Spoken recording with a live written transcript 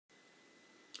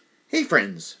Hey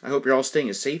friends, I hope you're all staying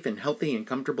as safe and healthy and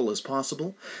comfortable as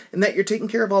possible, and that you're taking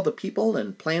care of all the people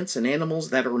and plants and animals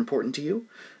that are important to you.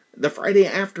 The Friday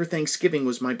after Thanksgiving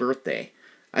was my birthday.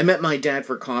 I met my dad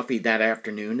for coffee that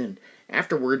afternoon, and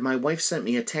afterward my wife sent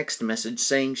me a text message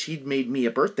saying she'd made me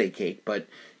a birthday cake, but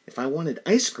if I wanted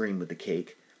ice cream with the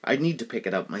cake, I'd need to pick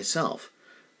it up myself.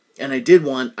 And I did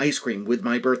want ice cream with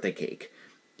my birthday cake.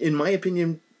 In my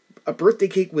opinion, a birthday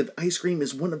cake with ice cream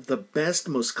is one of the best,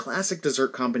 most classic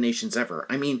dessert combinations ever.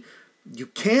 I mean, you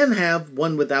can have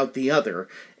one without the other,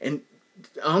 and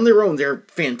on their own they're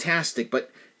fantastic, but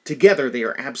together they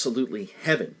are absolutely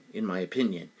heaven, in my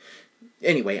opinion.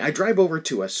 Anyway, I drive over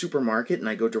to a supermarket and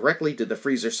I go directly to the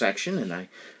freezer section and I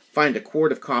find a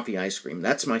quart of coffee ice cream.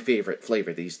 That's my favorite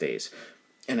flavor these days.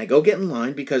 And I go get in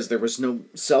line because there was no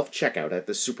self checkout at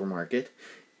the supermarket.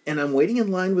 And I'm waiting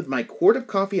in line with my quart of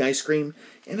coffee ice cream,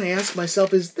 and I ask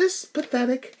myself, is this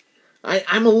pathetic?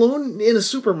 I'm alone in a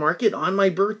supermarket on my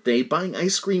birthday buying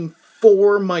ice cream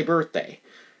for my birthday.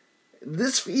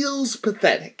 This feels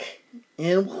pathetic.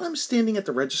 And while I'm standing at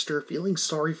the register feeling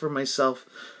sorry for myself,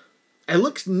 I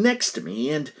look next to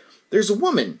me and there's a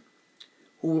woman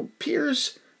who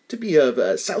appears to be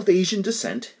of South Asian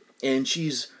descent, and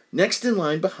she's next in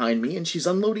line behind me, and she's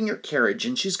unloading her carriage,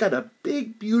 and she's got a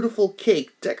big, beautiful cake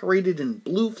decorated in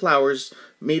blue flowers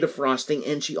made of frosting,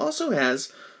 and she also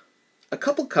has a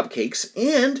couple cupcakes,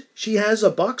 and she has a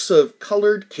box of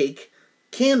colored cake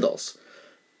candles.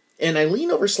 And I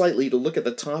lean over slightly to look at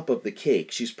the top of the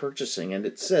cake she's purchasing, and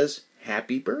it says,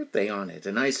 "Happy Birthday" on it.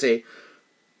 And I say,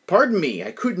 "Pardon me,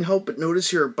 I couldn't help but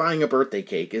notice you're buying a birthday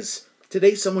cake. Is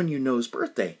today someone you know's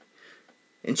birthday?"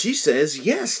 And she says,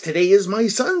 "Yes, today is my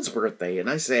son's birthday." And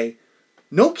I say,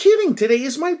 "No kidding, today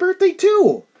is my birthday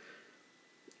too."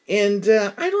 And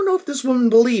I don't know if this woman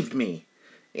believed me.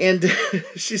 And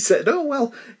she said, "Oh,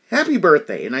 well, happy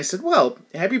birthday." And I said, "Well,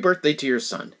 happy birthday to your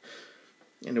son."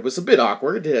 And it was a bit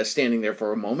awkward standing there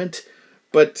for a moment.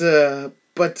 Then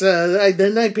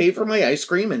I paid for my ice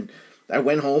cream and I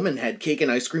went home and had cake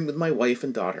and ice cream with my wife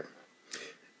and daughter.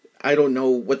 I don't know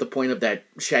what the point of that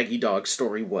Shaggy Dog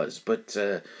story was, but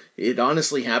it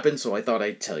honestly happened, so I thought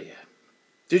I'd tell you.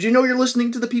 Did you know you're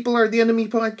listening to the People Are the Enemy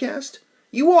podcast?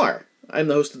 You are. I'm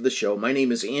the host of the show. My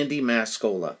name is Andy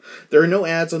Mascola. There are no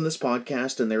ads on this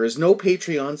podcast, and there is no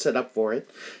Patreon set up for it.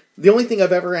 The only thing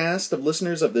I've ever asked of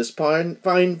listeners of this fine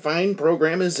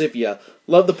program is if you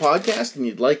love the podcast and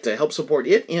you'd like to help support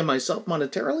it and myself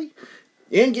monetarily,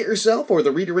 and get yourself or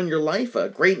the reader in your life a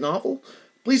great novel,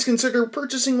 please consider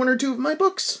purchasing one or two of my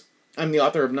books. I'm the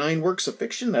author of 9 works of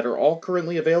fiction that are all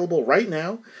currently available right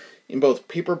now in both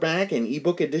paperback and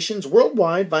ebook editions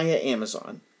worldwide via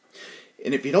Amazon.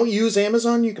 And if you don't use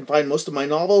Amazon, you can find most of my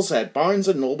novels at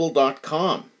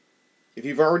barnesandnoble.com. If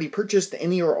you've already purchased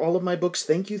any or all of my books,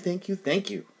 thank you, thank you, thank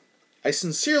you. I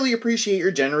sincerely appreciate your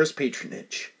generous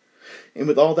patronage. And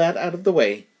with all that out of the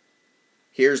way,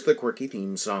 here's the quirky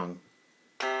theme song.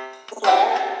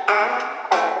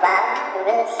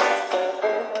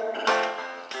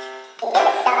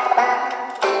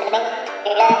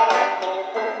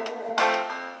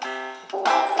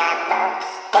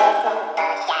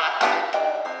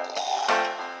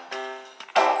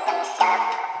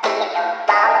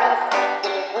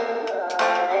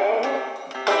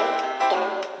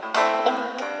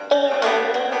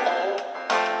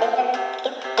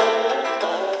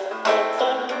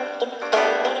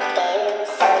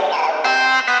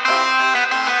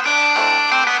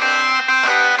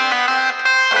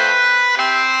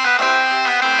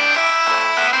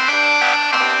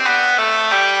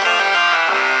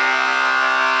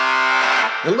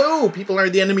 Hello, People Are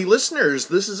the Enemy listeners.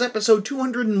 This is episode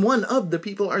 201 of the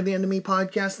People Are the Enemy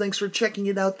podcast. Thanks for checking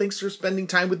it out. Thanks for spending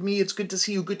time with me. It's good to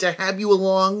see you. Good to have you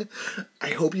along. I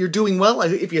hope you're doing well.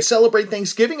 If you celebrate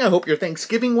Thanksgiving, I hope your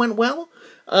Thanksgiving went well.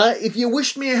 If you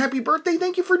wished me a happy birthday,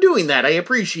 thank you for doing that. I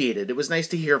appreciate it. It was nice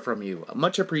to hear from you.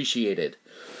 Much appreciated.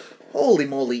 Holy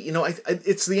moly. You know,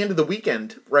 it's the end of the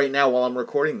weekend right now while I'm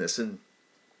recording this, and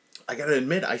I gotta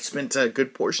admit, I spent a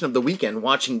good portion of the weekend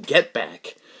watching Get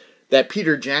Back, that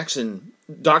Peter Jackson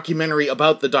documentary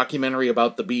about the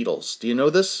Beatles. Do you know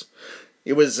this?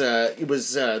 It was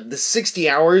the 60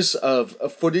 hours of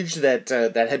footage that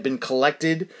had been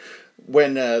collected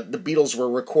when the Beatles were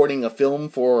recording a film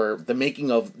for the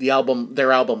making of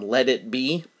their album Let It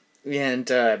Be. And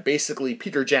basically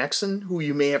Peter Jackson, who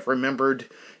you may have remembered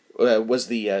was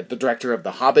the director of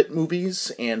the Hobbit movies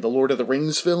and the Lord of the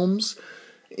Rings films.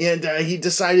 And he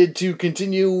decided to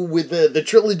continue with the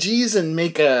trilogies and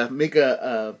make a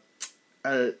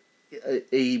I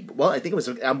think it was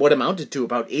what amounted to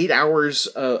about 8 hours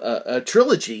a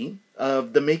trilogy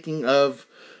of the making of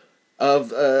of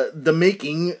the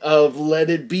making of Let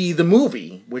It Be the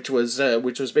movie, which was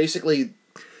basically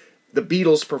the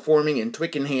Beatles performing in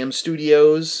Twickenham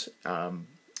Studios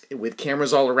with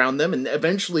cameras all around them, and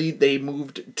eventually they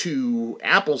moved to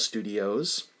Apple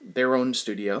Studios, their own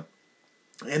studio,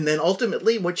 and then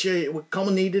ultimately, what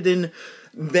culminated in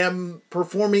them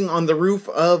performing on the roof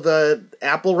of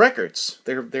Apple Records,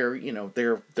 their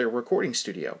recording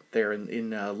studio there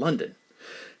in London.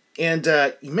 And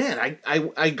man,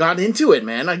 I got into it,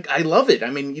 man. I love it. I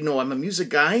mean, I'm a music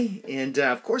guy, and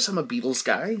of course I'm a Beatles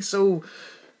guy. So,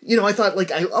 I thought,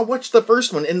 like, I watched the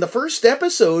first one, and the first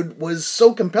episode was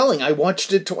so compelling. I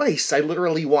watched it twice. I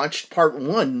literally watched part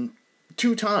one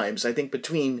 2 times. I think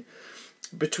between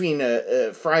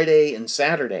Friday and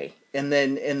Saturday, and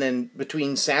then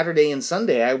between Saturday and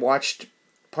Sunday, I watched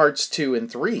parts 2 and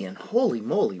 3. And holy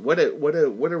moly, what a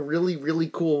really, really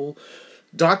cool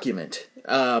document.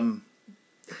 Do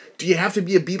you have to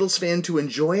be a Beatles fan to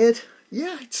enjoy it?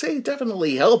 Yeah, I'd say it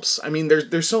definitely helps. I mean,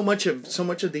 there's so much of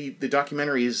the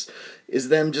documentary is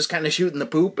them just kind of shooting the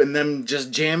poop and them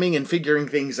just jamming and figuring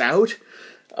things out.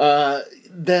 I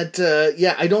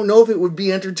don't know if it would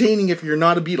be entertaining if you're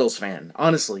not a Beatles fan.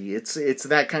 Honestly, it's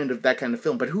that kind of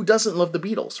film. But who doesn't love the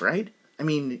Beatles, right? I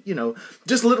mean,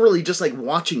 just literally just like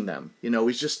watching them,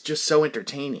 is just so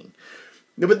entertaining.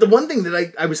 But the one thing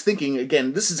that I was thinking,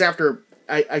 again, this is after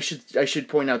I should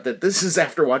point out that this is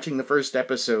after watching the first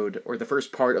episode or the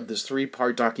first part of this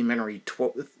 3-part documentary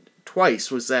twice,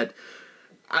 was that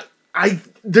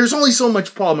there's only so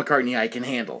much Paul McCartney I can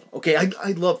handle. Okay,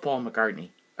 I love Paul McCartney.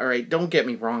 All right, don't get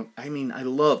me wrong. I mean, I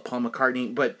love Paul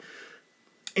McCartney, but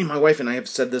and my wife and I have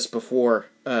said this before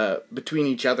between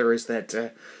each other, is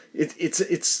that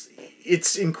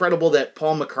it's incredible that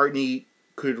Paul McCartney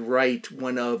could write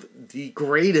one of the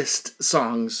greatest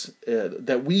songs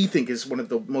that we think is one of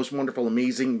the most wonderful,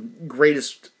 amazing,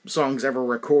 greatest songs ever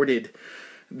recorded,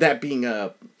 that being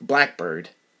Blackbird.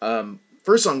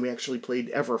 First song we actually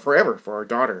played forever for our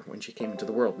daughter when she came into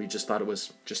the world. We just thought it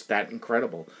was just that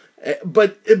incredible.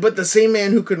 But the same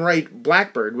man who can write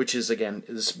Blackbird, which is, again,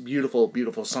 this beautiful,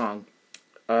 beautiful song,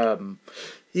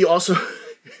 he also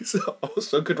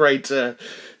could write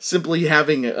Simply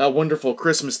Having a Wonderful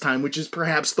Christmas Time, which is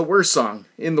perhaps the worst song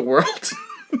in the world.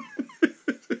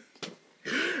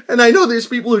 And I know there's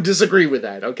people who disagree with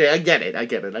that. Okay, I get it. I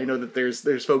know that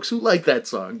there's folks who like that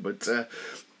song, but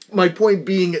my point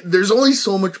being, there's only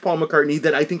so much Paul McCartney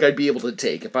that I think I'd be able to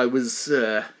take if I was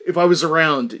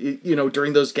around,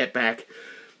 during those Get Back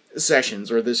sessions,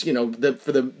 or this,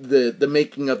 for the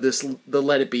making of this, the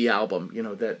Let It Be album,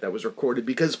 that was recorded,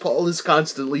 because Paul is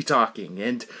constantly talking,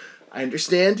 and I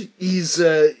understand he's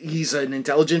an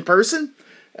intelligent person,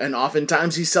 and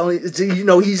oftentimes he's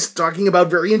talking about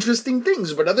very interesting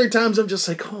things, but other times I'm just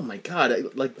like, oh my God, I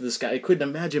like this guy. I couldn't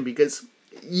imagine, because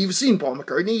you've seen Paul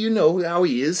McCartney, you know how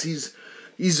he is. He's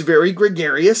very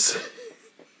gregarious.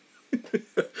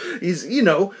 he's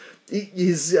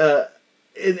he's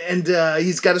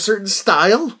got a certain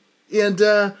style, and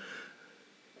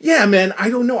yeah, man, I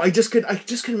don't know. I just could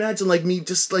imagine, like, me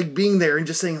just, like, being there and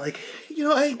just saying, like,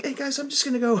 hey guys, I'm just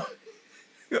gonna go.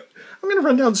 I'm gonna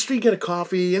run down the street, get a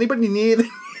coffee. Anybody need?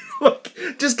 Like,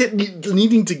 just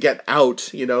needing to get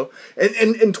out,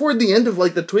 and toward the end of,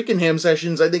 like, the Twickenham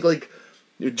sessions, I think, like,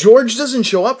 George doesn't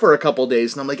show up for a couple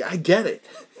days, and I'm like, I get it.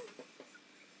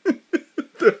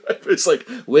 It's like,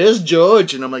 where's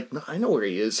George? And I'm like, no, I know where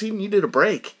he is. He needed a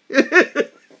break.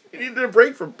 He needed a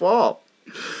break from Paul.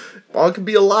 Paul can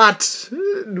be a lot,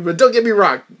 but don't get me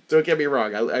wrong.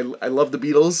 I love the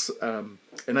Beatles,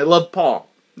 and I love Paul.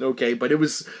 Okay, but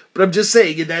I'm just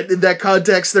saying, in that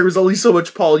context, there was only so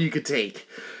much Paul you could take.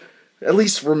 At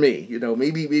least for me,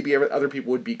 maybe other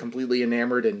people would be completely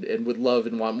enamored and would love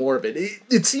and want more of it.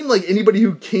 It seemed like anybody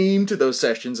who came to those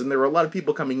sessions, and there were a lot of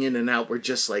people coming in and out, were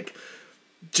just like,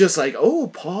 oh,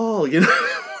 Paul,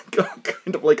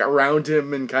 kind of like around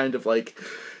him, and kind of like,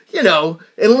 and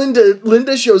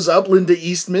Linda shows up, Linda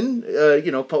Eastman,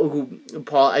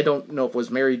 Paul, I don't know if was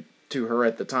married to her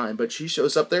at the time, but she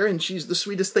shows up there, and she's the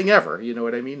sweetest thing ever, you know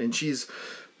what I mean? And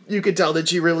you could tell that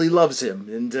she really loves him,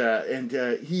 and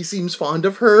he seems fond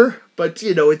of her, but,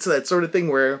 it's that sort of thing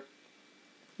where,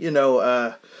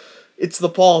 it's the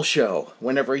Paul show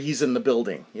whenever he's in the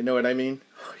building, you know what I mean?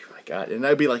 Oh my God, and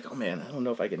I'd be like, oh man, I don't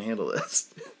know if I can handle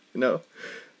this,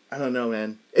 I don't know,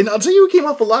 man. And I'll tell you who came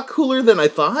off a lot cooler than I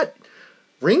thought.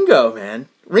 Ringo, man.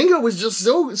 Ringo was just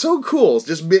so cool,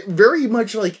 just very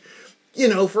much like,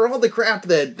 for all the crap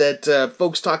that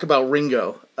folks talk about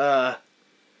Ringo,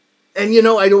 And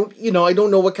I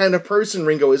don't know what kind of person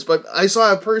Ringo is, but I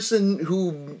saw a person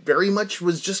who very much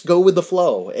was just go with the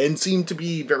flow and seemed to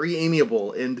be very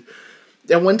amiable. And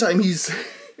at one time,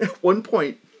 at one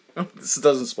point, oh, this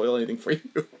doesn't spoil anything for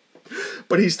you,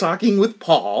 but he's talking with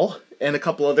Paul and a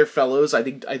couple other fellows. I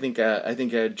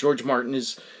think George Martin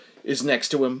is next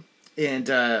to him,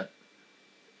 and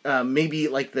maybe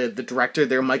like the director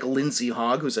there, Michael Lindsay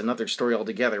Hogg, who's another story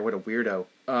altogether. What a weirdo.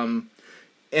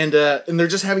 And they're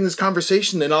just having this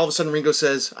conversation, and all of a sudden Ringo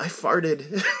says, "I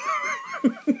farted."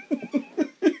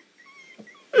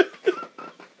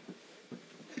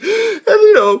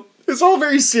 And it's all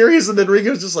very serious, and then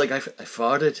Ringo's just like, I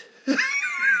farted.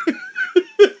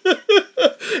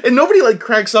 And nobody like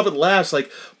cracks up and laughs. Like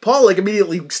Paul like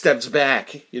immediately steps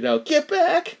back. Get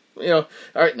back. All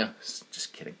right, no,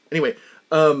 just kidding. Anyway,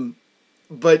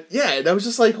 but yeah, and I was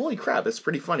just like, holy crap, that's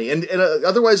pretty funny. And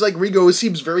otherwise, like Ringo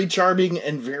seems very charming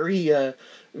and very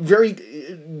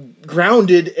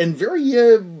grounded and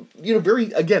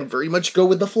very much go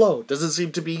with the flow. Doesn't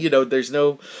seem to be, there's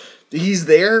no. He's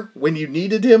there when you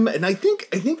needed him, and I think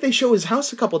they show his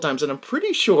house a couple times, and I'm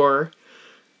pretty sure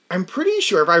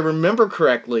if I remember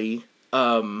correctly,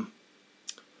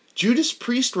 Judas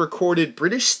Priest recorded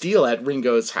British Steel at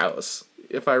Ringo's house,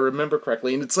 if I remember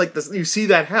correctly. And it's like this, you see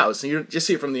that house, and you just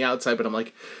see it from the outside, but I'm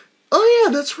like, oh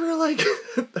yeah, that's where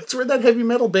that's where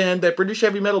that British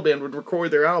heavy metal band would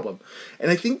record their album. And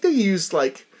I think they used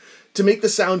to make the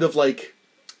sound of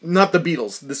not the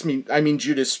Beatles. I mean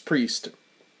Judas Priest.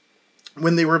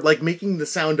 When they were making the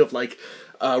sound of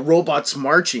robots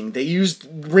marching, they used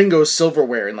Ringo's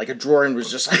silverware in a drawer and was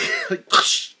just like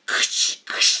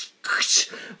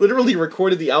literally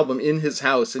recorded the album in his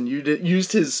house and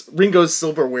used his Ringo's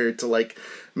silverware to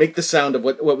make the sound of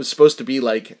what was supposed to be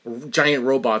giant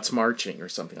robots marching or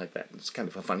something like that. It's kind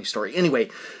of a funny story. Anyway,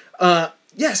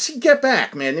 yes, Get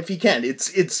Back, man, if you can.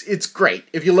 It's great.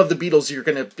 If you love the Beatles, you're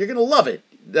gonna love it.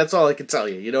 That's all I can tell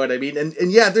you. You know what I mean? And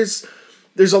yeah, there's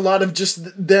a lot of just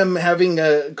them having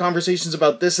conversations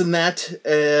about this and that,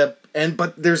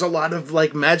 but there's a lot of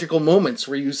magical moments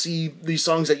where you see these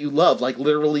songs that you love,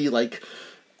 literally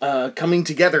coming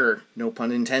together, no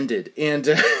pun intended, and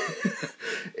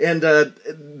and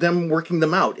them working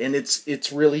them out, and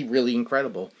it's really, really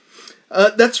incredible.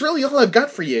 That's really all I've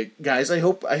got for you guys. I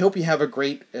hope you have a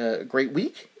great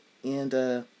week, and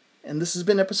this has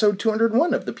been episode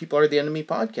 201 of the People Are the Enemy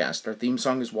podcast. Our theme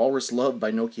song is Walrus Love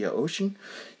by Nokia Ocean.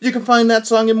 You can find that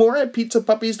song and more at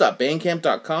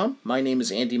pizzapuppies.bandcamp.com. My name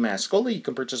is Andy Mascola. You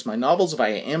can purchase my novels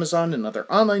via Amazon and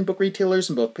other online book retailers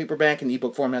in both paperback and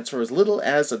ebook formats for as little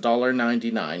as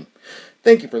 $1.99.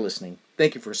 Thank you for listening.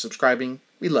 Thank you for subscribing.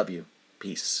 We love you.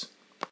 Peace.